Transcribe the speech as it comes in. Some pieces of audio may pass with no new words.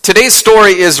Today's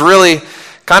story is really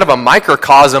kind of a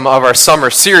microcosm of our summer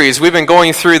series. We've been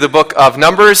going through the book of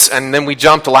Numbers, and then we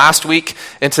jumped last week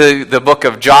into the book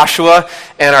of Joshua,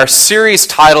 and our series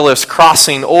title is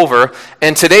Crossing Over,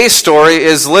 and today's story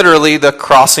is literally the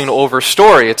crossing over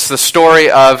story. It's the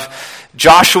story of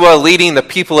Joshua leading the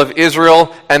people of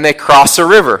Israel, and they cross a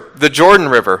river, the Jordan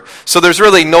River. So there's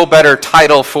really no better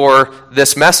title for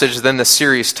this message than the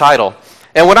series title.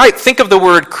 And when I think of the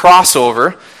word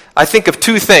crossover, I think of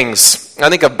two things. I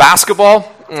think of basketball,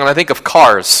 and I think of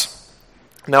cars.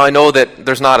 Now, I know that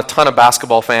there's not a ton of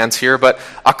basketball fans here, but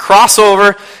a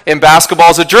crossover in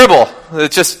basketball is a dribble.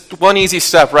 It's just one easy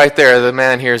step right there. The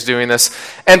man here is doing this.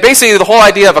 And basically, the whole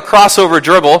idea of a crossover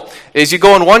dribble is you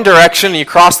go in one direction, and you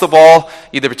cross the ball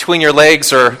either between your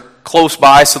legs or close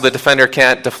by so the defender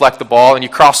can't deflect the ball, and you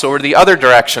cross over to the other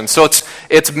direction. So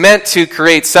it's meant to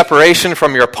create separation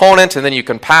from your opponent, and then you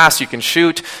can pass, you can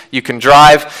shoot, you can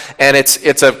drive, and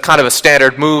it's a kind of a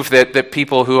standard move that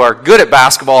people who are good at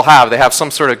basketball have. They have some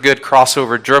sort of good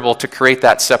crossover dribble to create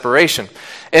that separation.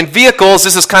 In vehicles,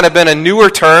 this has kind of been a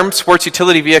newer term. Sports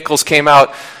utility vehicles came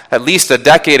out at least a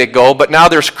decade ago, but now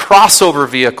there's crossover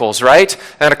vehicles, right?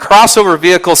 And a crossover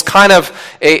vehicle is kind of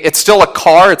it's still a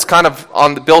car. It's kind of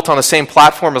built on the same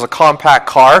platform as a compact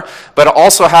car, but it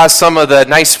also has some of the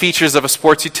nice features of a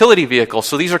sports utility vehicle.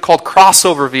 So these are called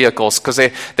crossover vehicles because they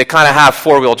kind of have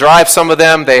four-wheel drive, some of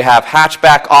them. They have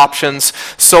hatchback options.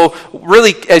 So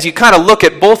really, as you kind of look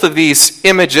at both of these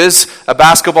images, a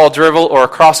basketball dribble or a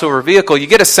crossover vehicle, you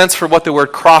get a sense for what the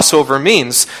word crossover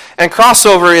means. And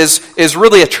crossover is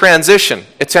really a transition.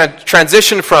 It's a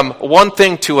transition from one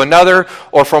thing to another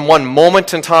or from one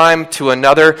moment in time to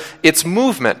another. It's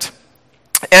movement.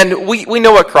 And we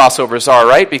know what crossovers are,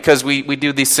 right? Because we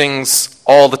do these things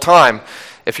all the time.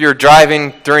 If you're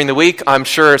driving during the week, I'm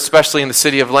sure, especially in the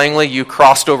city of Langley, you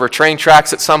crossed over train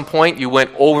tracks at some point. You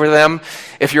went over them.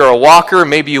 If you're a walker,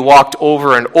 maybe you walked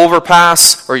over an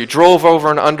overpass or you drove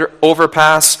over an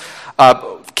overpass.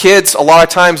 Kids, a lot of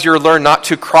times you're learned not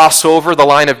to cross over the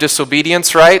line of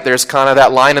disobedience, right? There's kind of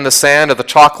that line in the sand of the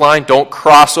chalk line. Don't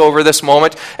cross over this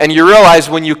moment. And you realize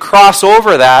when you cross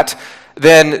over that,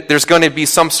 then there's going to be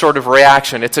some sort of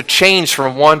reaction. It's a change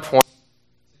from one point.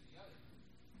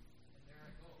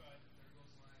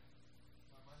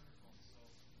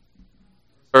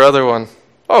 Or other one.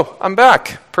 Oh, I'm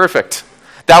back. Perfect.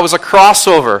 That was a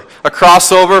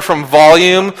crossover from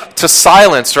volume to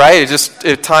silence, right?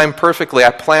 It timed perfectly.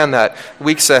 I planned that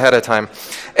weeks ahead of time.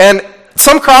 And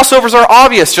some crossovers are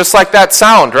obvious, just like that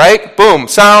sound, right? Boom,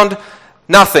 sound,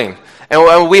 nothing.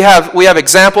 And we have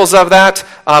examples of that.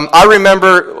 I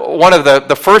remember one of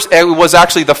the first, it was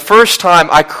actually the first time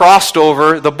I crossed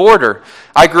over the border.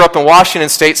 I grew up in Washington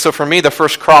State, so for me the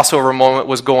first crossover moment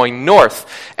was going north.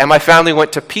 And my family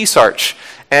went to Peace Arch.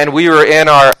 And we were in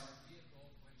our...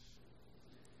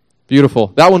 Beautiful.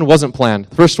 That one wasn't planned.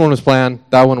 The first one was planned.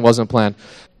 That one wasn't planned.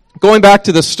 Going back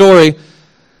to the story,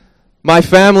 my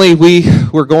family, we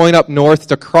were going up north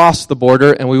to cross the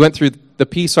border, and we went through the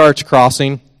Peace Arch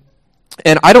crossing.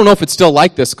 And I don't know if it's still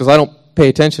like this because I don't pay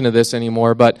attention to this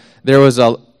anymore, but there was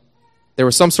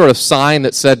some sort of sign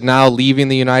that said now leaving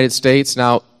the United States,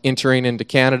 now entering into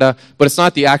Canada, but it's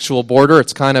not the actual border.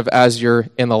 It's kind of as you're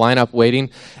in the lineup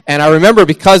waiting. And I remember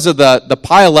because of the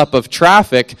pile-up of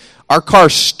traffic, our car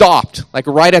stopped, like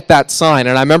right at that sign.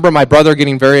 And I remember my brother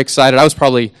getting very excited. I was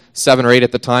probably 7 or 8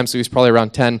 at the time, so he was probably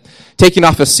around 10, taking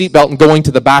off his seatbelt and going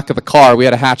to the back of the car. We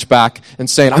had a hatchback and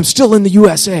saying, "I'm still in the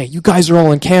USA. You guys are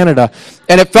all in Canada."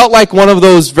 And it felt like one of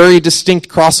those very distinct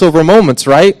crossover moments,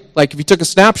 right? Like if you took a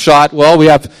snapshot, well, we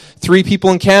have 3 people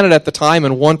in Canada at the time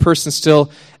and 1 person still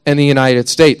in the United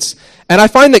States. And I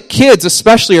find that kids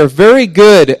especially are very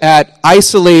good at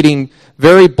isolating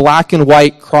very black and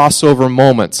white crossover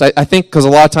moments. I think because a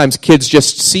lot of times kids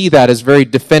just see that as very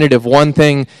definitive, one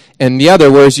thing and the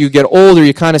other, whereas you get older,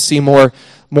 you kind of see more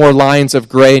lines of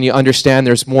gray and you understand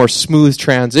there's more smooth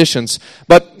transitions.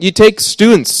 But you take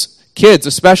students, kids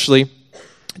especially,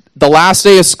 the last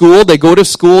day of school, they go to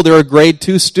school, they're a grade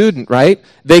 2 student, right?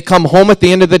 They come home at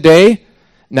the end of the day,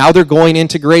 now they're going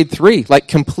into grade 3, like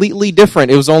completely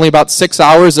different. It was only about 6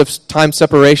 hours of time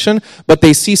separation, but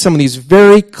they see some of these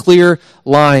very clear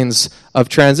lines of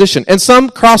transition. And some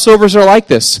crossovers are like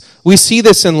this. We see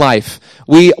this in life.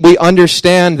 We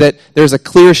understand that there's a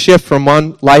clear shift from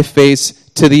one life phase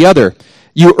to the other.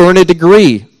 You earn a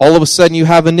degree. All of a sudden you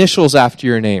have initials after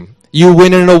your name. You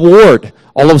win an award.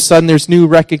 All of a sudden there's new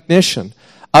recognition.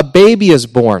 A baby is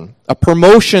born. A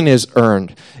promotion is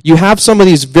earned. You have some of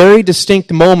these very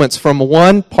distinct moments from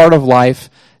one part of life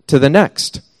to the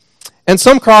next. And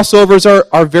some crossovers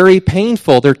are very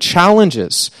painful. They're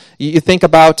challenges. You think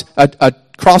about a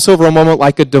crossover moment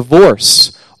like a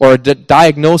divorce or a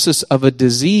diagnosis of a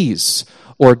disease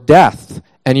or death.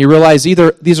 And you realize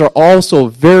these are also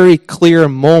very clear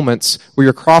moments where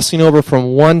you're crossing over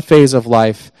from one phase of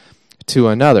life to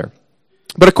another.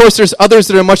 But of course, there's others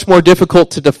that are much more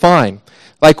difficult to define.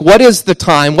 Like, what is the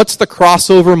time, what's the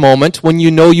crossover moment when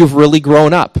you know you've really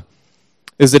grown up?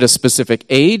 Is it a specific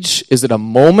age? Is it a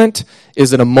moment?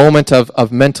 Is it a moment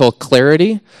of mental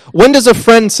clarity? When does a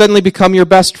friend suddenly become your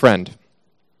best friend?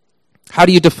 How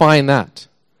do you define that?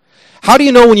 How do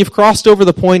you know when you've crossed over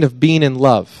the point of being in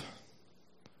love?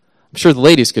 I'm sure the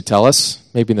ladies could tell us.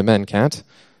 Maybe the men can't.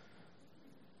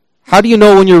 How do you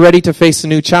know when you're ready to face a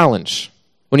new challenge?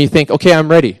 When you think, okay, I'm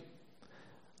ready.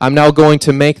 I'm now going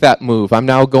to make that move. I'm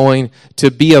now going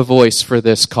to be a voice for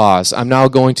this cause. I'm now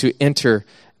going to enter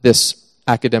this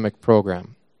academic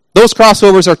program. Those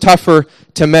crossovers are tougher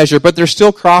to measure, but they're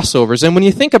still crossovers. And when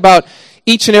you think about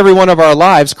each and every one of our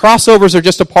lives, crossovers are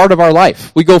just a part of our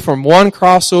life. We go from one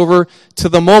crossover to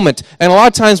the moment. And a lot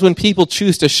of times when people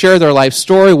choose to share their life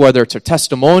story, whether it's a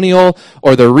testimonial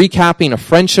or they're recapping a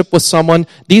friendship with someone,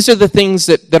 these are the things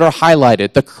that are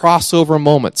highlighted, the crossover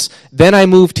moments. Then I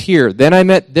moved here. Then I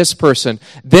met this person.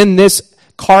 Then this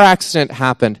car accident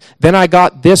happened. Then I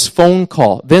got this phone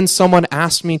call. Then someone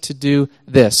asked me to do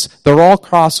this. They're all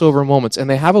crossover moments, and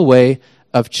they have a way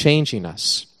of changing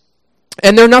us.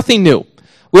 And they're nothing new.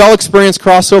 We all experience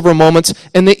crossover moments,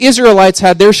 and the Israelites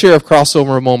had their share of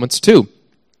crossover moments too.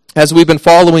 As we've been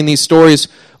following these stories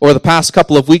over the past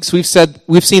couple of weeks, we've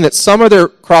seen that some of their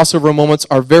crossover moments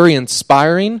are very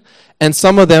inspiring, and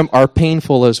some of them are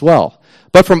painful as well.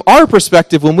 But from our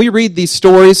perspective, when we read these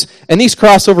stories and these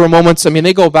crossover moments, I mean,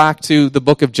 they go back to the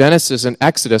book of Genesis and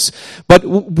Exodus. But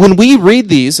when we read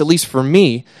these, at least for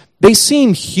me, they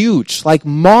seem huge, like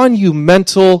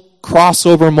monumental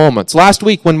crossover moments. Last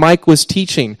week when Mike was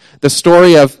teaching the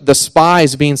story of the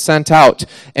spies being sent out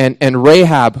and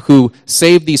Rahab who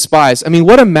saved these spies, I mean,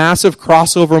 what a massive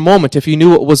crossover moment if you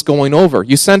knew what was going over.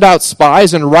 You send out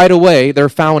spies and right away they're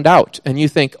found out. And you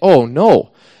think, oh no,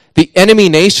 the enemy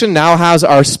nation now has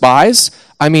our spies?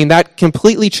 I mean, that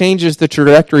completely changes the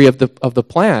trajectory of the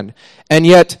plan. And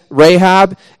yet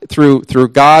Rahab, through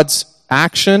God's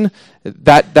action,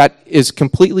 that is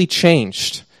completely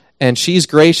changed. And she's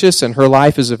gracious, and her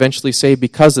life is eventually saved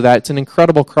because of that. It's an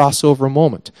incredible crossover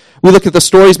moment. We looked at the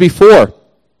stories before.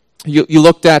 You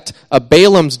looked at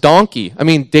Balaam's donkey. I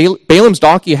mean, Balaam's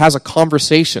donkey has a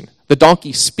conversation. The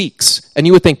donkey speaks. And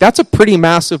you would think that's a pretty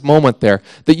massive moment there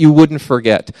that you wouldn't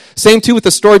forget. Same too with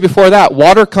the story before that.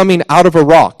 Water coming out of a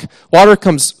rock. Water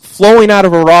comes flowing out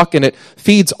of a rock, and it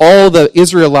feeds all the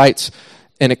Israelites,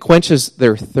 and it quenches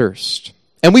their thirst.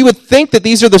 And we would think that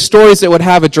these are the stories that would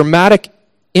have a dramatic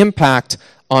impact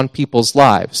on people's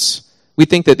lives. We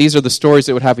think that these are the stories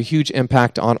that would have a huge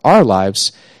impact on our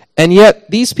lives, and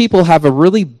yet these people have a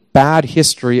really bad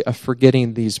history of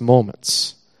forgetting these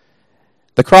moments.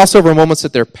 The crossover moments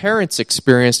that their parents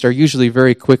experienced are usually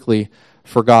very quickly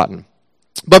forgotten.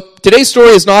 But today's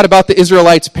story is not about the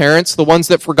Israelites' parents, the ones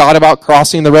that forgot about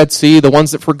crossing the Red Sea, the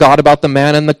ones that forgot about the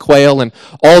manna and the quail and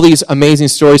all these amazing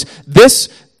stories. This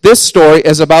story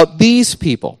is about these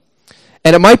people.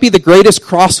 And it might be the greatest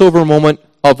crossover moment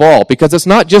of all, because it's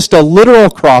not just a literal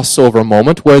crossover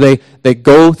moment where they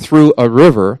go through a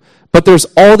river, but there's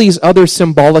all these other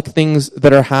symbolic things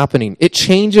that are happening. It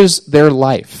changes their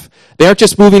life. They aren't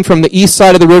just moving from the east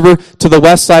side of the river to the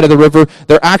west side of the river.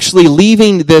 They're actually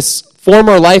leaving this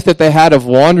former life that they had of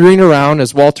wandering around,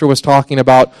 as Walter was talking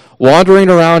about, wandering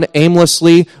around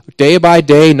aimlessly, day by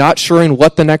day, not sure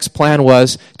what the next plan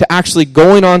was, to actually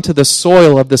going onto the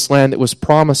soil of this land that was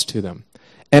promised to them.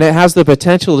 And it has the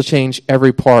potential to change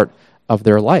every part of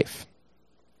their life.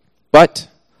 But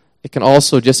it can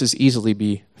also just as easily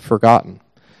be forgotten.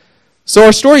 So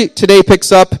our story today picks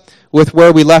up with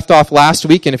where we left off last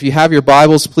week. And if you have your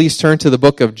Bibles, please turn to the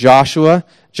book of Joshua.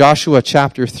 Joshua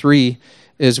chapter 3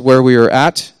 is where we are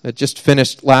at. It just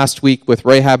finished last week with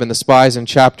Rahab and the spies in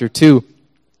chapter 2.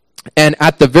 And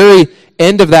at the very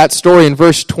end of that story in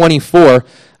verse 24,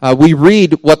 we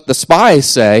read what the spies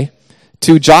say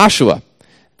to Joshua.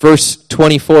 Verse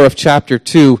 24 of chapter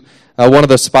 2, one of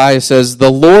the spies says,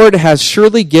 "The Lord has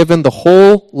surely given the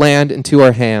whole land into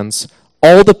our hands.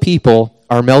 All the people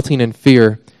are melting in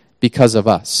fear because of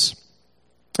us."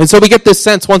 And so we get this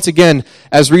sense, once again,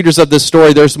 as readers of this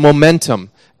story, there's momentum.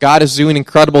 God is doing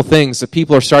incredible things. The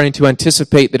people are starting to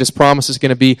anticipate that his promise is going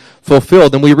to be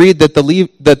fulfilled. And we read that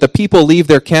the people leave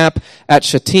their camp at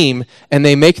Shittim, and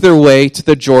they make their way to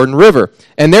the Jordan River.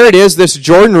 And there it is, this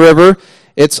Jordan River.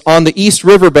 It's on the east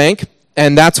riverbank,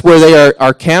 and that's where they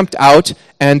are camped out,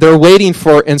 and they're waiting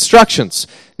for instructions.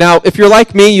 Now, if you're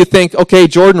like me, you think, okay,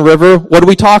 Jordan River, what are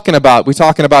we talking about? Are we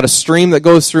talking about a stream that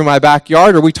goes through my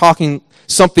backyard, or are we talking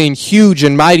something huge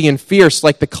and mighty and fierce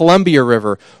like the Columbia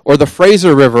River or the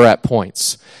Fraser River at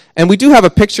points? And we do have a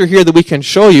picture here that we can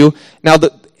show you. Now,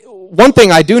 one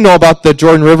thing I do know about the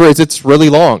Jordan River is it's really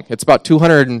long. It's about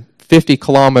 250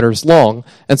 kilometers long,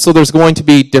 and so there's going to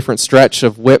be different stretch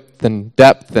of width and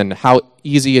depth and how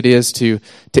easy it is to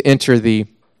enter the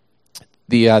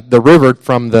river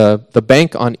from the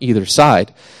bank on either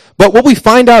side. But what we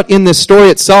find out in this story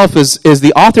itself is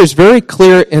the author's very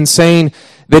clear in saying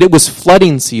that it was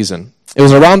flooding season. It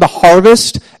was around the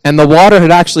harvest, and the water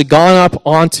had actually gone up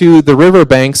onto the river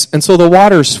banks, and so the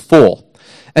water's full.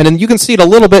 And then you can see it a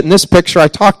little bit in this picture. I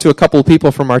talked to a couple of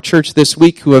people from our church this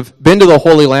week who have been to the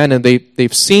Holy Land, and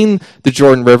they've seen the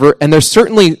Jordan River, and there's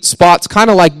certainly spots kind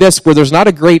of like this where there's not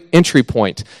a great entry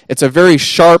point. It's a very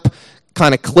sharp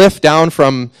kind of cliff down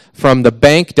from the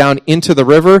bank down into the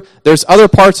river. There's other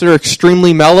parts that are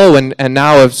extremely mellow, and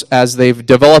now as they've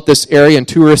developed this area and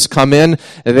tourists come in,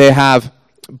 they have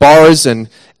bars and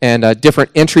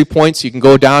different entry points. You can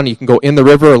go down, you can go in the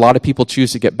river. A lot of people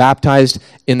choose to get baptized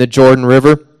in the Jordan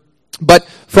River. But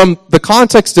from the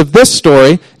context of this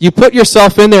story, you put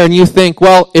yourself in there and you think,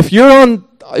 well, if you're on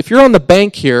the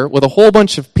bank here with a whole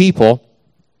bunch of people,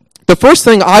 the first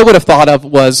thing I would have thought of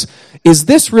was, is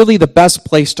this really the best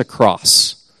place to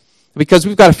cross? Because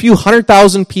we've got a few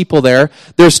 100,000 people there.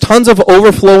 There's tons of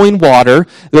overflowing water.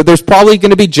 There's probably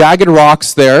going to be jagged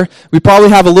rocks there. We probably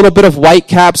have a little bit of white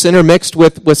caps intermixed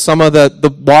with some of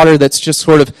the water that's just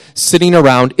sort of sitting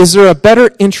around. Is there a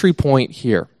better entry point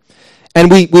here? And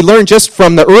we learned just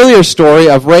from the earlier story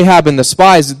of Rahab and the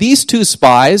spies, these two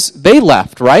spies, they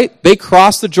left, right? They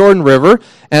crossed the Jordan River,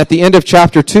 and at the end of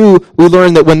chapter 2, we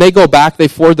learn that when they go back, they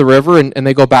ford the river and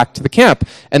they go back to the camp.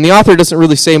 And the author doesn't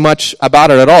really say much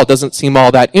about it at all. It doesn't seem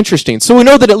all that interesting. So we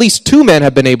know that at least 2 men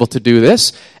have been able to do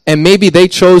this, and maybe they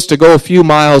chose to go a few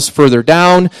miles further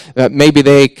down. Maybe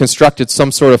they constructed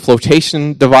some sort of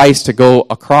flotation device to go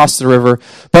across the river.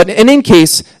 But in any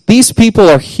case, these people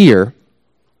are here.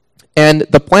 And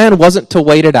the plan wasn't to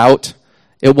wait it out.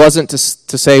 It wasn't to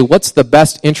say, what's the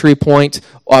best entry point?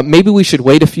 Maybe we should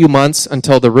wait a few months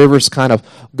until the rivers kind of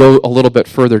go a little bit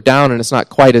further down and it's not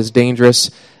quite as dangerous.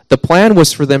 The plan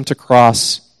was for them to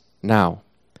cross now.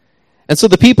 And so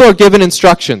the people are given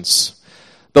instructions.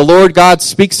 The Lord God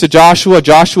speaks to Joshua.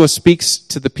 Joshua speaks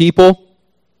to the people.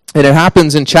 And it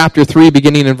happens in chapter 3,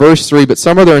 beginning in verse 3. But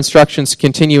some of their instructions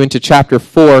continue into chapter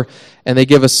 4. And they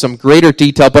give us some greater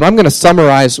detail, but I'm going to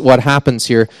summarize what happens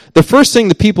here. The first thing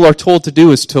the people are told to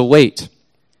do is to wait.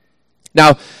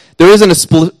 Now, there is an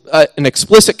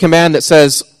explicit command that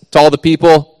says to all the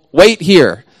people, wait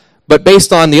here. But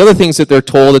based on the other things that they're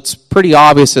told, it's pretty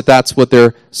obvious that that's what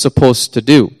they're supposed to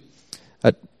do.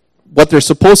 What they're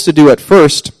supposed to do at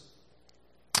first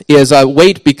is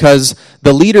wait because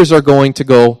the leaders are going to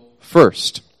go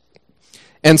first.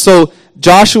 And so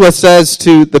Joshua says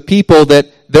to the people that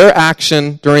their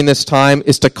action during this time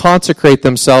is to consecrate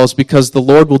themselves because the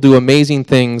Lord will do amazing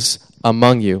things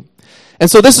among you.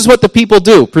 And so this is what the people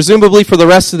do. Presumably for the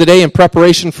rest of the day in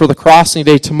preparation for the crossing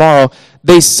day tomorrow,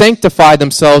 they sanctify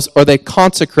themselves or they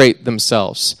consecrate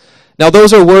themselves. Now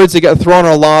those are words that get thrown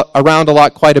around a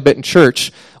lot quite a bit in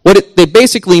church. What they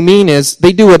basically mean is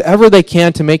they do whatever they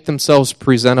can to make themselves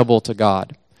presentable to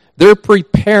God. They're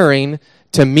preparing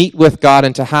to meet with God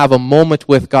and to have a moment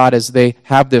with God as they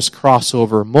have this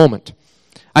crossover moment.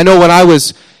 I know when I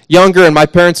was younger and my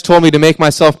parents told me to make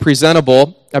myself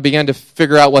presentable, I began to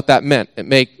figure out what that meant. It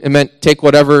meant take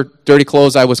whatever dirty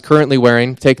clothes I was currently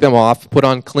wearing, take them off, put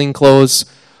on clean clothes,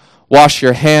 wash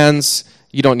your hands.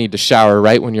 You don't need to shower,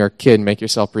 right, when you're a kid and make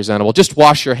yourself presentable. Just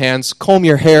wash your hands, comb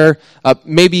your hair,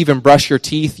 maybe even brush your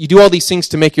teeth. You do all these things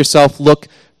to make yourself look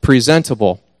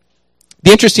presentable.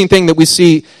 The interesting thing that we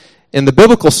see in the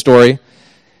biblical story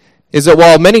is that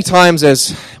while many times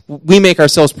as we make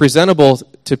ourselves presentable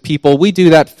to people, we do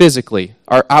that physically,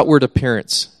 our outward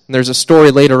appearance. And there's a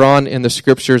story later on in the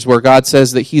scriptures where God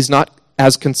says that he's not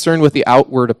as concerned with the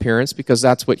outward appearance because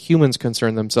that's what humans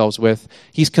concern themselves with.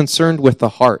 He's concerned with the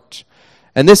heart.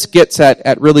 And this gets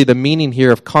at really the meaning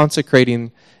here of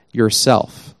consecrating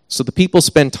yourself. So the people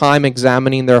spend time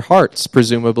examining their hearts,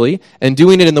 presumably, and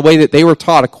doing it in the way that they were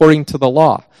taught according to the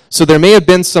law. So there may have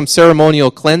been some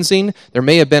ceremonial cleansing. There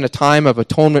may have been a time of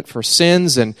atonement for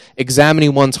sins and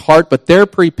examining one's heart, but they're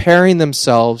preparing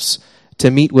themselves to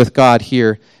meet with God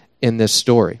here in this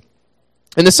story.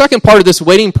 And the second part of this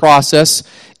waiting process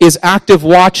is active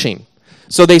watching.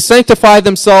 So they sanctify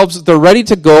themselves, they're ready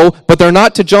to go, but they're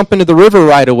not to jump into the river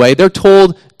right away. They're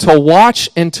told to watch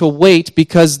and to wait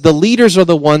because the leaders are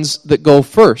the ones that go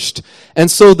first.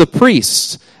 And so the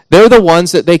priests, they're the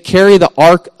ones that they carry the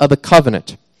Ark of the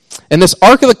Covenant. And this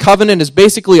Ark of the Covenant is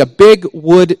basically a big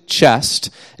wood chest.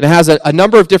 And it has a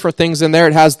number of different things in there.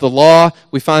 It has the law.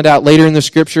 We find out later in the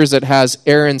scriptures it has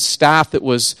Aaron's staff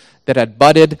that had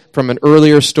budded from an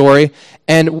earlier story.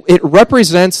 And it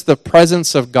represents the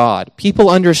presence of God. People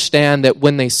understand that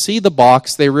when they see the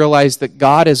box, they realize that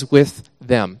God is with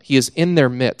them. He is in their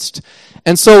midst.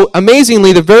 And so,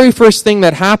 amazingly, the very first thing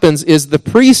that happens is the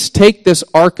priests take this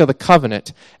Ark of the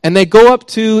Covenant, and they go up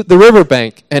to the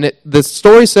riverbank. And the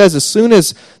story says as soon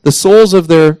as the soles of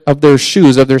their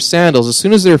shoes, of their sandals, as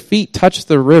soon as their feet touch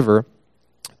the river,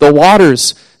 the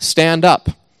waters stand up.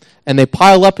 And they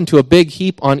pile up into a big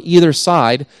heap on either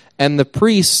side, and the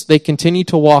priests, they continue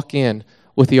to walk in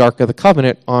with the Ark of the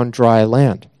Covenant on dry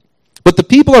land. But the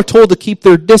people are told to keep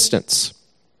their distance.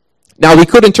 Now, we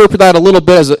could interpret that a little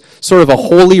bit as a sort of a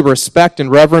holy respect and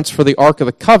reverence for the Ark of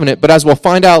the Covenant, but as we'll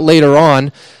find out later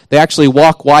on, they actually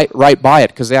walk right by it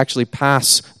because they actually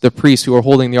pass the priests who are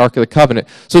holding the Ark of the Covenant.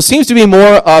 So it seems to be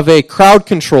more of a crowd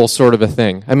control sort of a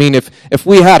thing. I mean, if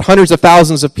we had hundreds of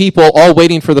thousands of people all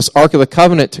waiting for this Ark of the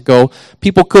Covenant to go,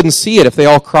 people couldn't see it if they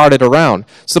all crowded around.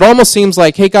 So it almost seems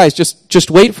like, hey guys, just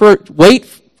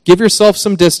wait, give yourself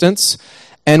some distance,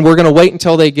 and we're going to wait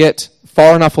until they get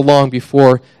far enough along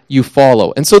before you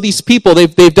follow. And so these people,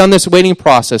 they've done this waiting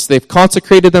process. They've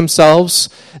consecrated themselves.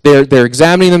 They're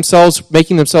examining themselves,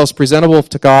 making themselves presentable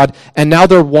to God, and now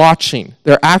they're watching.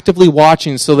 They're actively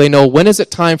watching so they know, when is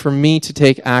it time for me to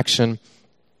take action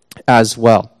as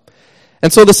well?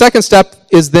 And so the second step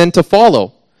is then to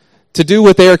follow. To do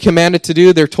what they are commanded to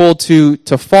do, they're told to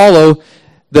follow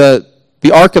the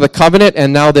Ark of the Covenant,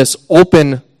 and now this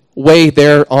open way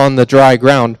there on the dry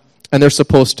ground, and they're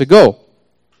supposed to go.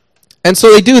 And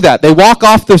so they do that. They walk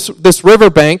off this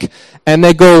riverbank, and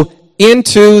they go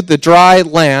into the dry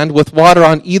land with water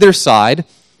on either side.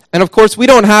 And of course, we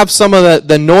don't have some of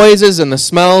the noises and the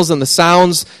smells and the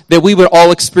sounds that we would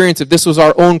all experience if this was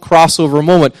our own crossover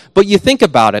moment. But you think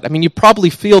about it. I mean, you probably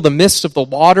feel the mist of the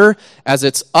water as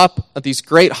it's up at these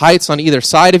great heights on either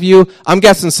side of you. I'm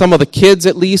guessing some of the kids,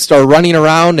 at least, are running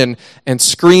around and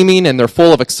screaming, and they're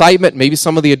full of excitement. Maybe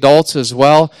some of the adults as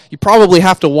well. You probably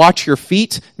have to watch your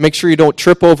feet, make sure you don't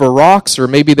trip over rocks, or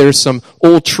maybe there's some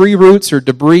old tree roots or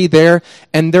debris there.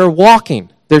 And they're walking.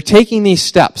 They're taking these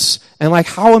steps. And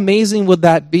how amazing would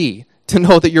that be to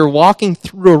know that you're walking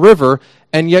through a river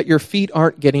and yet your feet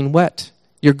aren't getting wet.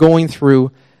 You're going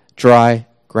through dry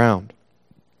ground.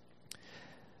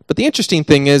 But the interesting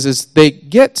thing is they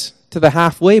get to the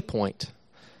halfway point.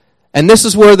 And this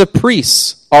is where the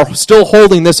priests are still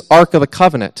holding this Ark of the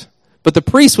Covenant. But the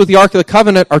priests with the Ark of the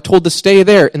Covenant are told to stay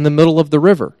there in the middle of the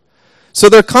river. So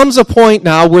there comes a point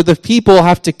now where the people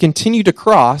have to continue to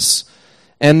cross,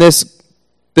 and this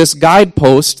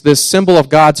guidepost, this symbol of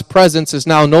God's presence, is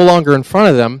now no longer in front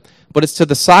of them, but it's to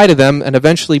the side of them and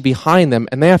eventually behind them,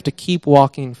 and they have to keep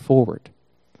walking forward.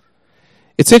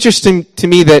 It's interesting to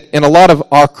me that in a lot of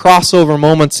our crossover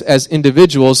moments as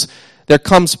individuals, there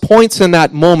comes points in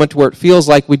that moment where it feels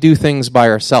like we do things by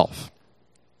ourselves.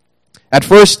 At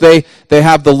first, they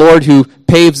have the Lord who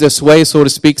paves this way, so to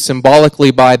speak, symbolically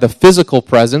by the physical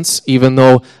presence, even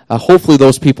though hopefully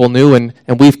those people knew, and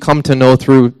we've come to know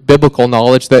through biblical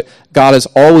knowledge that God is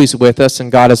always with us and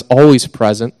God is always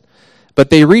present. But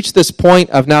they reach this point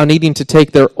of now needing to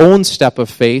take their own step of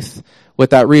faith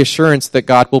with that reassurance that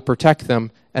God will protect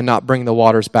them and not bring the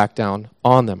waters back down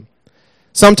on them.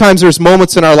 Sometimes there's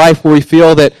moments in our life where we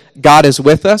feel that God is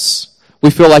with us. We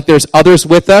feel like there's others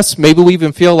with us. Maybe we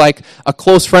even feel like a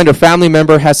close friend or family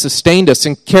member has sustained us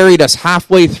and carried us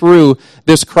halfway through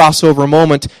this crossover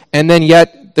moment. And then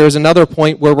yet there's another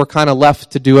point where we're kind of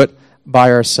left to do it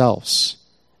by ourselves.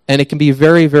 And it can be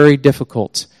very, very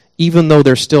difficult, even though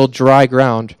there's still dry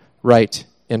ground right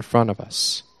in front of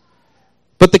us.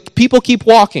 But the people keep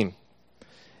walking.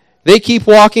 They keep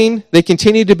walking. They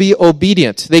continue to be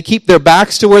obedient. They keep their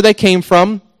backs to where they came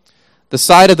from, the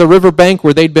side of the riverbank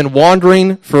where they'd been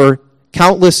wandering for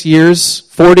countless years.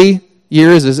 40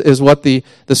 years is what the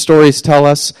stories tell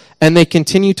us. And they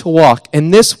continue to walk.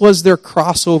 And this was their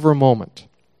crossover moment.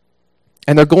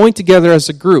 And they're going together as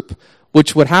a group,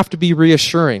 which would have to be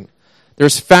reassuring.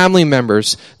 There's family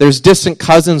members. There's distant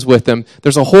cousins with them.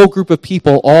 There's a whole group of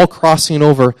people all crossing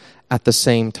over at the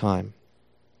same time.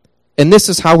 And this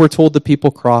is how we're told the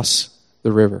people cross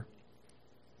the river.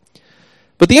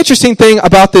 But the interesting thing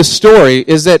about this story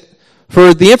is that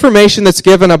For the information that's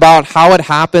given about how it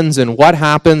happens and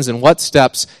what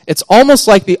steps, it's almost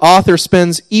like the author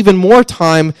spends even more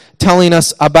time telling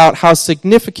us about how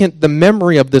significant the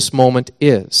memory of this moment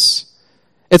is.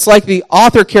 It's like the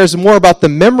author cares more about the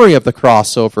memory of the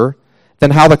crossover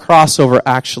than how the crossover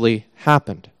actually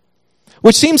happened.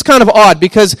 Which seems kind of odd,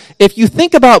 because if you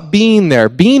think about being there,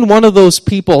 being one of those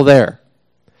people there,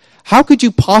 how could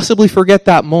you possibly forget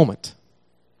that moment?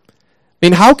 I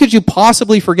mean, how could you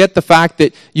possibly forget the fact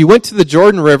that you went to the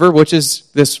Jordan River, which is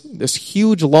this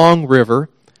huge, long river,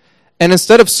 and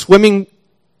instead of swimming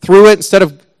through it, instead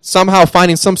of somehow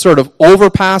finding some sort of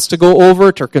overpass to go over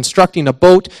it or constructing a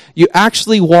boat, you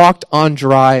actually walked on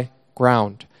dry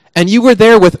ground. And you were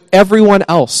there with everyone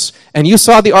else. And you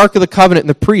saw the Ark of the Covenant and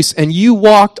the priests, and you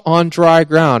walked on dry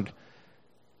ground.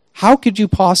 How could you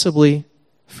possibly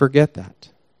forget that?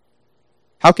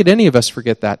 How could any of us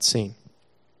forget that scene?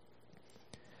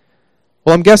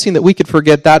 Well, I'm guessing that we could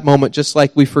forget that moment just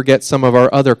like we forget some of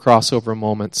our other crossover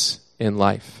moments in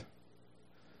life.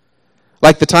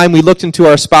 Like the time we looked into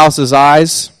our spouse's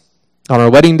eyes on our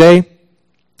wedding day,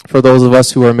 for those of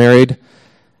us who are married,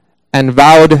 and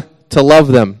vowed to love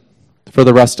them for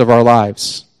the rest of our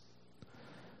lives.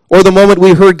 Or the moment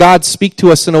we heard God speak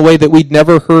to us in a way that we'd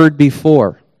never heard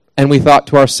before, and we thought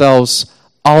to ourselves,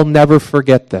 I'll never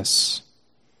forget this.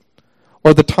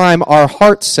 Or the time our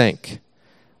heart sank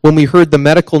when we heard the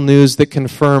medical news that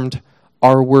confirmed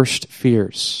our worst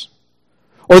fears.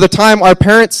 Or the time our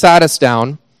parents sat us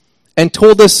down and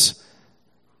told us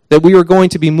that we were going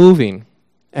to be moving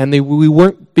and we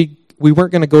weren't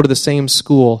going to go to the same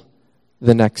school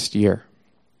the next year.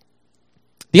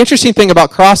 The interesting thing about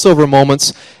crossover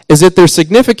moments is that they're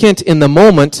significant in the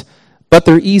moment, but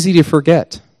they're easy to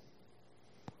forget.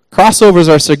 Crossovers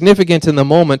are significant in the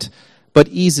moment, but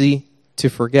easy to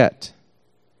forget.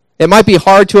 It might be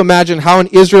hard to imagine how an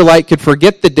Israelite could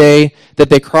forget the day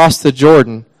that they crossed the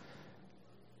Jordan,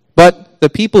 but the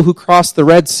people who crossed the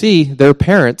Red Sea, their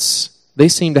parents, they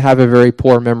seem to have a very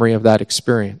poor memory of that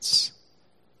experience.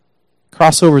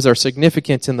 Crossovers are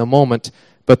significant in the moment,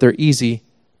 but they're easy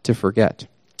to forget.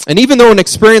 And even though an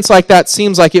experience like that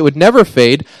seems like it would never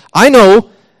fade, I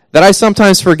know that I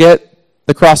sometimes forget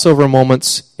the crossover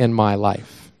moments in my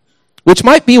life. Which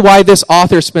might be why this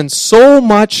author spends so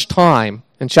much time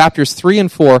in chapters 3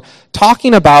 and 4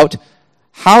 talking about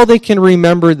how they can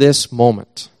remember this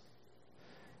moment.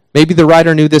 Maybe the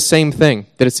writer knew this same thing,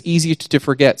 that it's easy to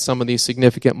forget some of these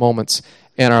significant moments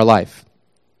in our life.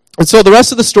 And so the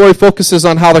rest of the story focuses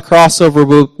on how the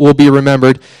crossover will be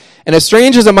remembered. And as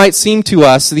strange as it might seem to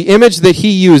us, the image that he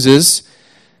uses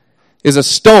is a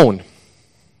stone,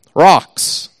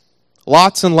 rocks,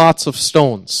 lots and lots of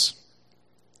stones.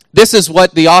 This is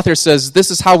what the author says,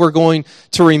 this is how we're going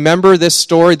to remember this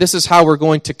story, this is how we're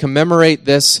going to commemorate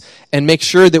this and make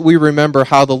sure that we remember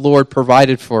how the Lord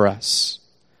provided for us.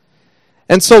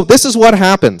 And so this is what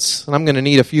happens, and I'm going to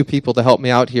need a few people to help me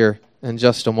out here in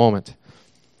just a moment.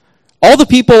 All the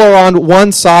people are on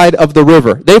one side of the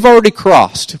river. They've already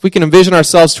crossed. If we can envision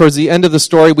ourselves towards the end of the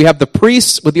story, we have the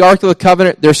priests with the Ark of the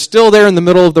Covenant. They're still there in the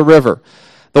middle of the river.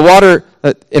 The water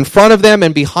in front of them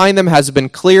and behind them has been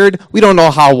cleared. We don't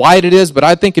know how wide it is, but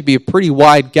I think it'd be a pretty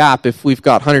wide gap if we've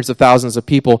got hundreds of thousands of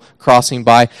people crossing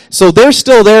by. So they're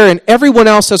still there and everyone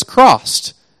else has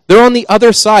crossed. They're on the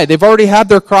other side. They've already had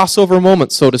their crossover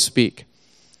moment, so to speak.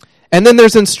 And then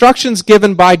there's instructions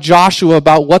given by Joshua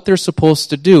about what they're supposed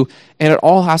to do, and it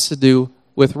all has to do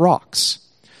with rocks.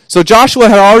 So Joshua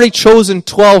had already chosen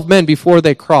 12 men before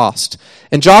they crossed.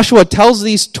 And Joshua tells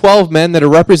these 12 men that are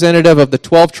representative of the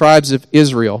 12 tribes of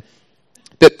Israel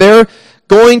that they're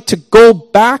going to go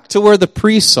back to where the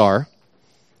priests are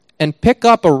and pick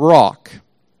up a rock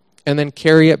and then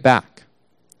carry it back.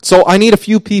 So I need a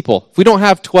few people. If we don't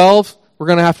have 12, we're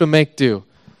going to have to make do.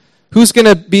 Who's going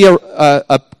to be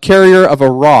a carrier of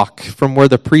a rock from where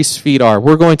the priest's feet are?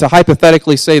 We're going to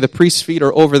hypothetically say the priest's feet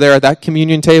are over there at that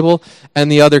communion table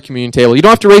and the other communion table. You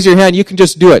don't have to raise your hand. You can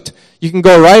just do it. You can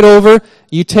go right over.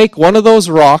 You take one of those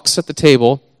rocks at the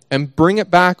table and bring it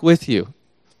back with you.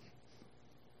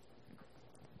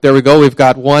 There we go. We've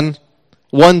got one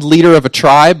leader of a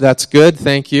tribe. That's good.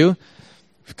 Thank you.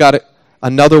 We've got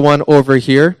another one over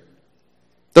here.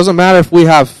 Doesn't matter if we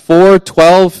have 4,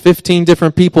 12, 15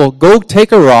 different people. Go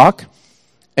take a rock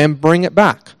and bring it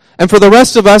back. And for the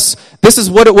rest of us, this is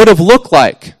what it would have looked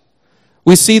like.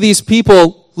 We see these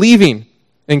people leaving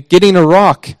and getting a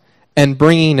rock and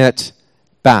bringing it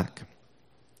back.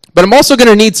 But I'm also going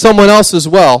to need someone else as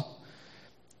well.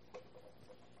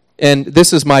 And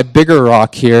this is my bigger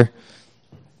rock here.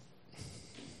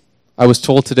 I was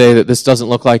told today that this doesn't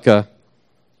look like a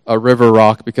a river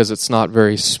rock because it's not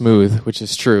very smooth, which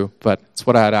is true, but it's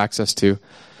what I had access to.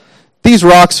 These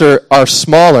rocks are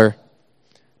smaller,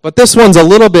 but this one's a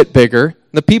little bit bigger.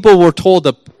 The people were told,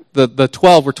 the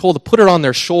 12 were told to put it on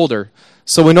their shoulder,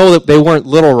 so we know that they weren't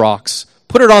little rocks.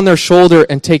 Put it on their shoulder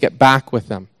and take it back with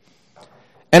them.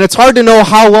 And it's hard to know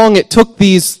how long it took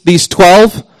these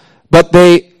 12, but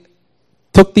they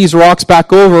took these rocks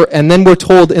back over, and then we're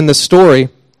told in the story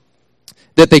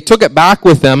that they took it back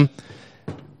with them,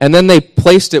 and then they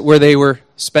placed it where they were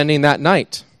spending that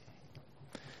night.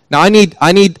 Now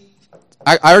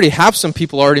I already have some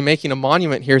people already making a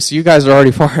monument here, so you guys are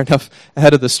already far enough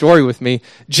ahead of the story with me.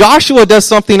 Joshua does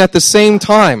something at the same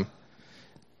time.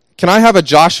 Can I have a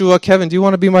Joshua? Kevin, do you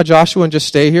want to be my Joshua and just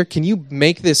stay here? Can you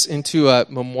make this into a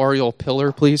memorial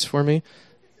pillar, please, for me?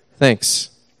 Thanks.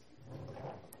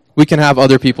 We can have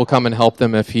other people come and help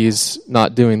them if he's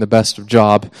not doing the best of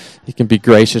job. He can be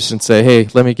gracious and say, hey,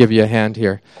 let me give you a hand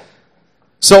here.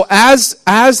 So as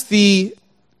the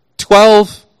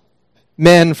 12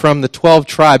 men from the 12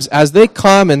 tribes, as they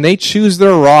come and they choose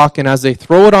their rock and as they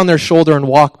throw it on their shoulder and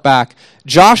walk back,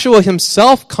 Joshua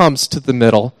himself comes to the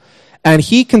middle and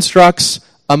he constructs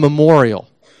a memorial,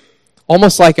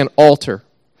 almost like an altar.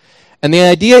 And the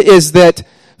idea is that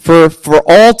for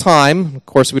all time, of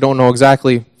course we don't know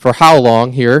exactly for how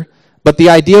long here, but the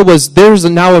idea was there's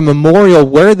now a memorial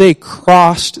where they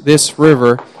crossed this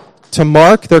river to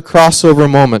mark their crossover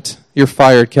moment. You're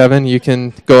fired, Kevin. You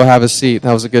can go have a seat.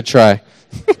 That was a good try.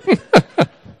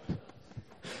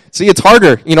 See, it's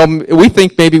harder. You know, we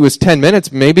think maybe it was 10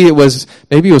 minutes. Maybe it was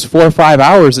 4 or 5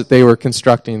 hours that they were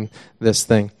constructing this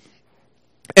thing.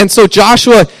 And so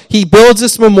Joshua, he builds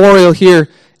this memorial here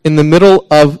in the middle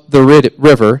of the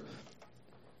river,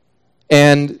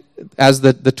 and as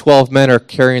the 12 men are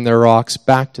carrying their rocks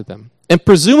back to them. And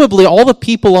presumably all the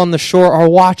people on the shore are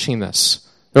watching this.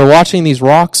 They're watching these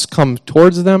rocks come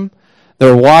towards them.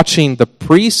 They're watching the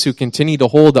priests who continue to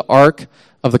hold the Ark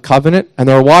of the Covenant, and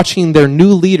they're watching their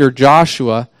new leader,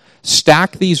 Joshua,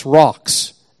 stack these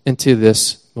rocks into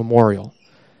this memorial.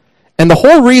 And the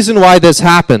whole reason why this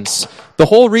happens, the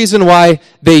whole reason why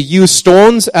they use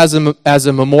stones as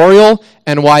a memorial,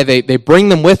 and why they bring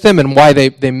them with them, and why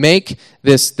they make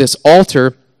this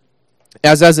altar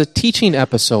as a teaching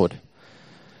episode.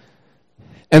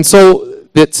 And so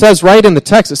it says right in the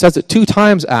text, it says it 2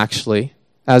 times actually,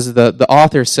 as the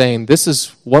author is saying, this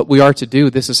is what we are to do,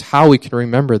 this is how we can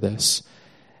remember this,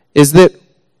 is that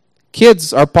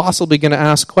kids are possibly going to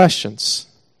ask questions.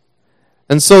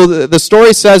 And so the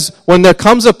story says, when there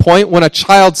comes a point when a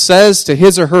child says to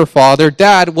his or her father,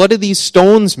 Dad, what do these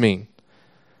stones mean?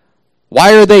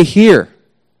 Why are they here?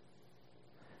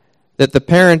 That the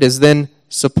parent is then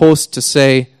supposed to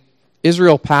say,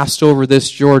 Israel passed over this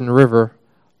Jordan River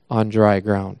on dry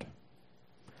ground.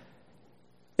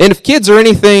 And if kids are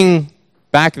anything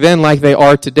back then like they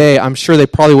are today, I'm sure they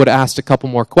probably would have asked a couple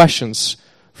more questions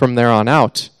from there on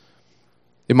out.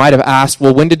 They might have asked,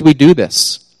 well, when did we do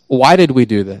this? Why did we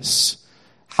do this?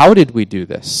 How did we do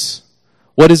this?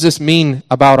 What does this mean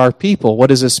about our people? What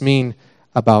does this mean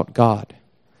about God?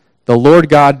 The Lord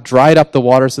God dried up the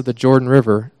waters of the Jordan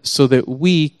River so that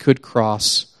we could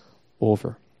cross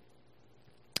over.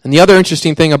 And the other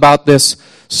interesting thing about this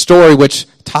story, which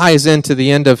ties into the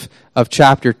end of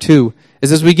chapter 2,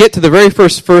 is as we get to the very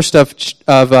first verse of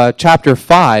chapter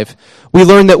 5, we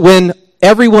learn that when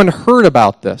everyone heard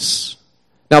about this,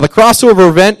 now the crossover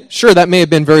event, sure, that may have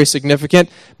been very significant.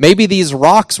 Maybe these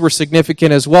rocks were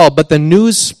significant as well, but the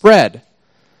news spread.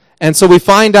 And so we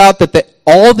find out that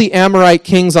all the Amorite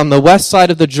kings on the west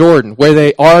side of the Jordan, where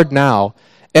they are now,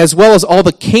 as well as all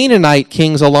the Canaanite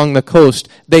kings along the coast,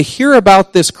 they hear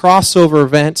about this crossover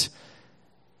event,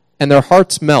 and their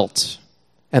hearts melt,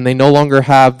 and they no longer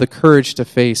have the courage to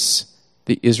face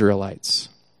the Israelites.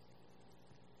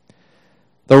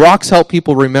 The rocks help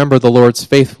people remember the Lord's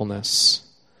faithfulness.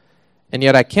 And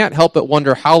yet I can't help but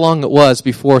wonder how long it was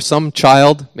before some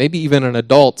child, maybe even an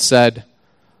adult, said,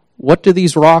 what do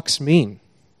these rocks mean?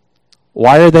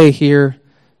 Why are they here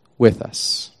with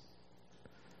us?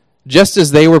 Just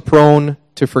as they were prone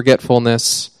to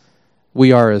forgetfulness,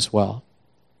 we are as well.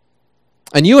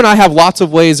 And you and I have lots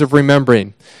of ways of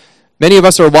remembering. Many of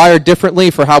us are wired differently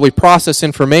for how we process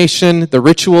information, the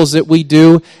rituals that we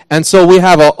do, and so we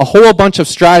have a whole bunch of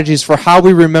strategies for how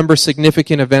we remember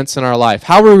significant events in our life,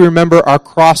 how we remember our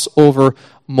crossover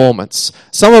moments.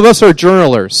 Some of us are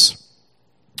journalers.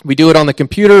 We do it on the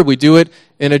computer, we do it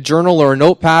in a journal or a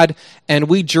notepad, and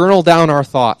we journal down our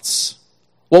thoughts.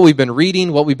 What we've been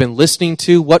reading, what we've been listening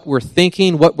to, what we're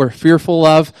thinking, what we're fearful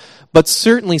of, but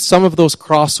certainly some of those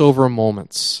crossover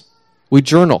moments. We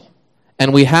journal.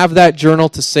 And we have that journal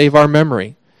to save our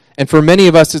memory. And for many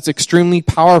of us, it's extremely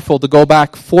powerful to go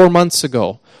back 4 months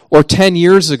ago, or 10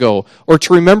 years ago, or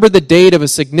to remember the date of a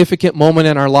significant moment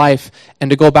in our life and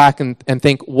to go back and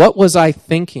think, what was I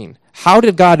thinking? How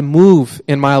did God move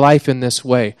in my life in this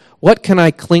way? What can I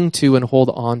cling to and hold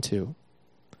on to?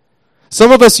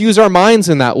 Some of us use our minds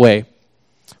in that way.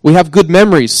 We have good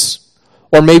memories,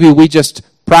 or maybe we just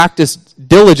practice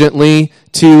diligently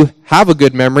to have a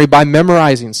good memory by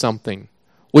memorizing something.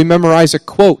 We memorize a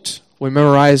quote. We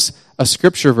memorize a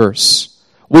scripture verse.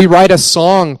 We write a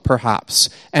song, perhaps,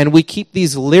 and we keep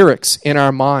these lyrics in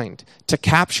our mind to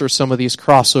capture some of these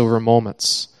crossover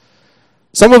moments.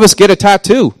 Some of us get a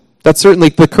tattoo. That's certainly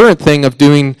the current thing of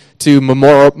doing to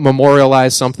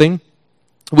memorialize something.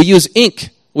 We use ink.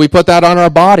 We put that on our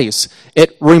bodies.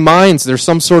 It reminds, there's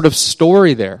some sort of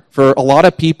story there. For a lot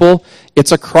of people,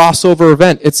 it's a crossover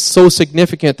event. It's so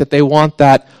significant that they want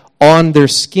that on their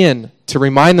skin to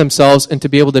remind themselves and to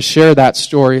be able to share that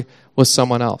story with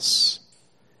someone else.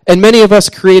 And many of us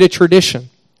create a tradition.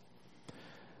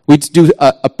 We do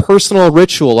a personal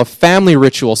ritual, a family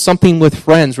ritual, something with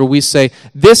friends where we say,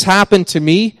 this happened to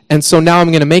me, and so now I'm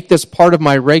going to make this part of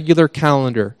my regular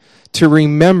calendar to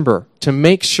remember, to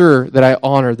make sure that I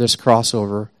honor this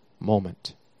crossover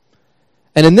moment.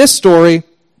 And in this story,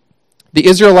 the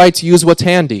Israelites use what's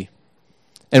handy.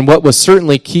 And what was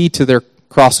certainly key to their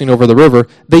crossing over the river,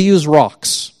 they use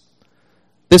rocks.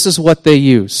 This is what they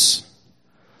use.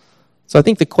 So I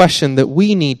think the question that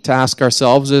we need to ask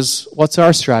ourselves is, what's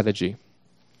our strategy?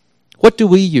 What do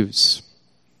we use?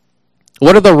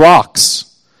 What are the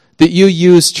rocks that you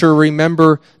use to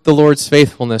remember the Lord's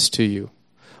faithfulness to you?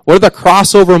 What are the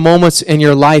crossover moments in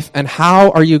your life, and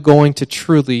how are you going to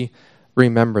truly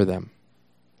remember them?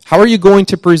 How are you going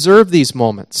to preserve these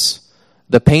moments?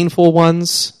 The painful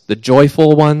ones, the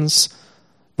joyful ones,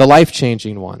 the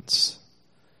life-changing ones.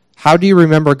 How do you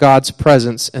remember God's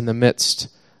presence in the midst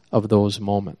of those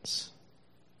moments?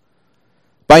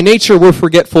 By nature, we're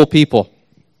forgetful people.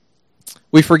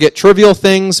 We forget trivial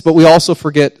things, but we also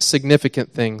forget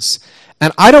significant things.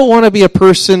 And I don't want to be a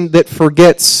person that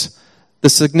forgets the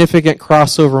significant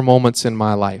crossover moments in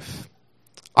my life.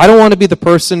 I don't want to be the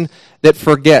person that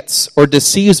forgets or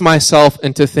deceives myself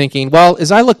into thinking, well,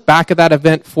 as I look back at that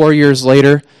event 4 years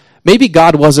later, maybe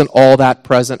God wasn't all that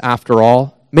present after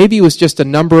all. Maybe it was just a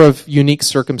number of unique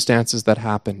circumstances that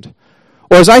happened.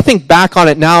 Or as I think back on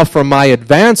it now from my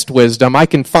advanced wisdom, I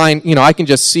can I can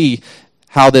just see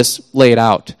how this laid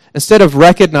out. Instead of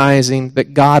recognizing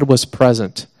that God was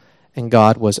present and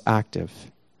God was active.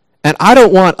 And I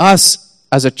don't want us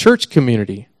as a church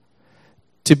community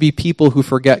to be people who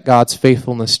forget God's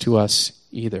faithfulness to us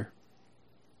either.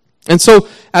 And so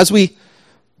as we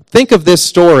think of this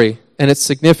story and its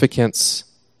significance,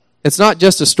 it's not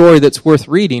just a story that's worth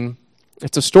reading,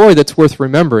 it's a story that's worth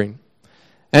remembering.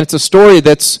 And it's a story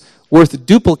that's worth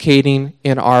duplicating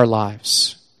in our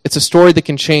lives. It's a story that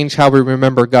can change how we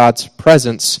remember God's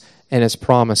presence and His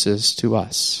promises to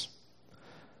us.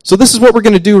 So this is what we're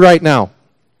going to do right now.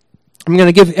 I'm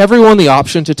going to give everyone the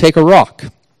option to take a rock.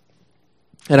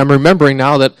 And I'm remembering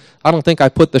now that I don't think I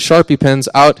put the Sharpie pens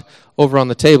out over on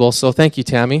the table, so thank you,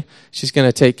 Tammy. She's going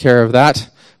to take care of that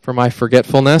for my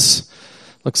forgetfulness.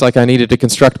 Looks like I needed to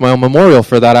construct my own memorial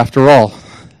for that after all.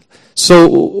 So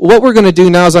what we're going to do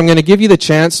now is I'm going to give you the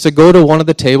chance to go to one of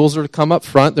the tables or to come up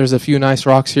front. There's a few nice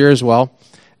rocks here as well.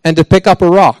 And to pick up a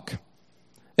rock.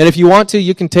 And if you want to,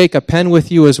 you can take a pen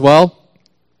with you as well.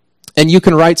 And you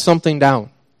can write something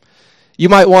down. You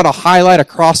might want to highlight a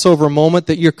crossover moment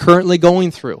that you're currently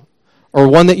going through, or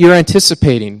one that you're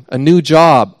anticipating, a new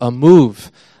job, a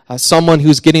move, someone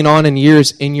who's getting on in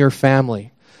years in your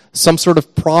family, some sort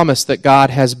of promise that God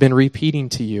has been repeating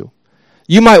to you.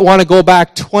 You might want to go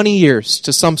back 20 years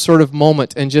to some sort of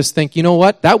moment and just think, you know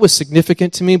what, that was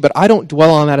significant to me, but I don't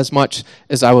dwell on that as much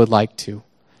as I would like to.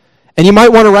 And you might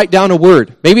want to write down a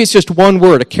word. Maybe it's just one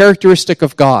word, a characteristic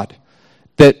of God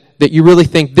that you really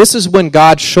think this is when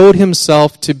God showed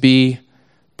Himself to be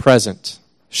present,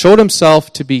 showed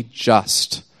Himself to be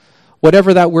just.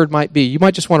 Whatever that word might be, you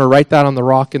might just want to write that on the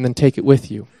rock and then take it with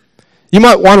you. You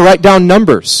might want to write down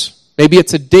numbers. Maybe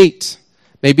it's a date.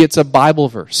 Maybe it's a Bible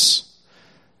verse.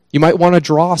 You might want to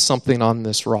draw something on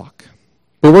this rock.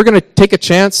 But we're going to take a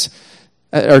chance,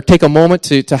 or take a moment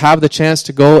to have the chance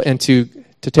to go and to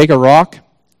take a rock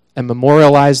and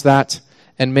memorialize that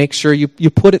and make sure you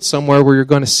put it somewhere where you're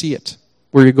going to see it,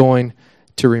 where you're going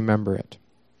to remember it.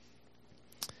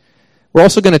 We're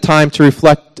also going to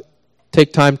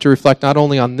take time to reflect not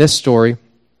only on this story,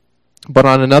 but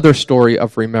on another story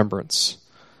of remembrance.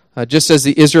 Just as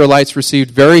the Israelites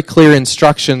received very clear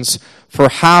instructions for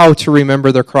how to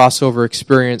remember their crossover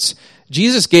experience,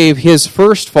 Jesus gave his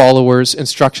first followers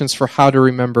instructions for how to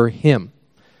remember him.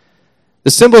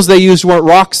 The symbols they used weren't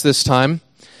rocks this time,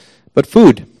 but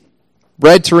food.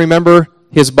 Bread to remember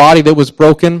his body that was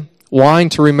broken, wine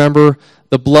to remember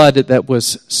the blood that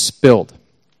was spilled.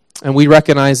 And we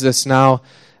recognize this now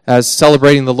as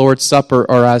celebrating the Lord's Supper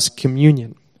or as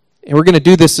communion. And we're going to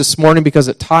do this morning because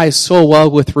it ties so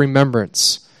well with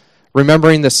remembrance.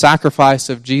 Remembering the sacrifice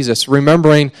of Jesus.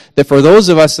 Remembering that for those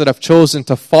of us that have chosen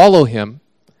to follow him,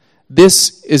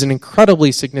 this is an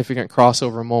incredibly significant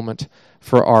crossover moment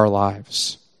for our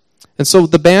lives. And so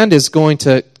the band is going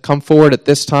to come forward at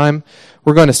this time.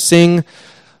 We're going to sing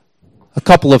a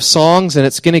couple of songs, and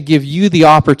it's going to give you the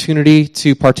opportunity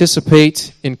to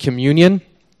participate in communion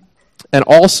and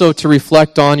also to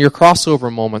reflect on your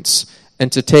crossover moments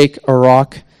and to take a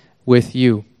rock with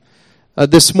you.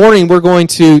 This morning, we're going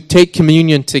to take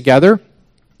communion together.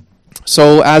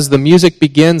 So as the music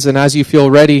begins and as you feel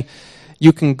ready,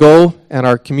 you can go, and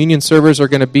our communion servers are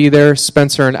going to be there.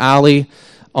 Spencer and Allie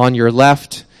on your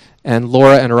left, and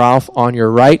Laura and Ralph on your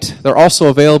right. They're also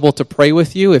available to pray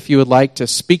with you if you would like to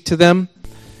speak to them.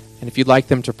 And if you'd like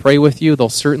them to pray with you, they'll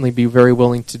certainly be very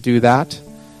willing to do that.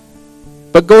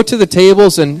 But go to the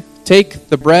tables and take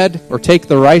the bread or take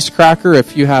the rice cracker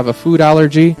if you have a food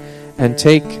allergy, and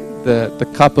take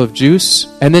the cup of juice,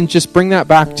 and then just bring that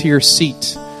back to your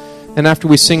seat. And after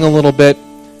we sing a little bit,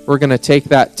 we're going to take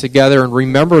that together and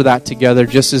remember that together,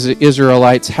 just as the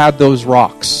Israelites had those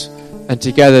rocks. And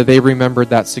together they remembered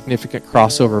that significant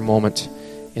crossover moment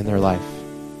in their life.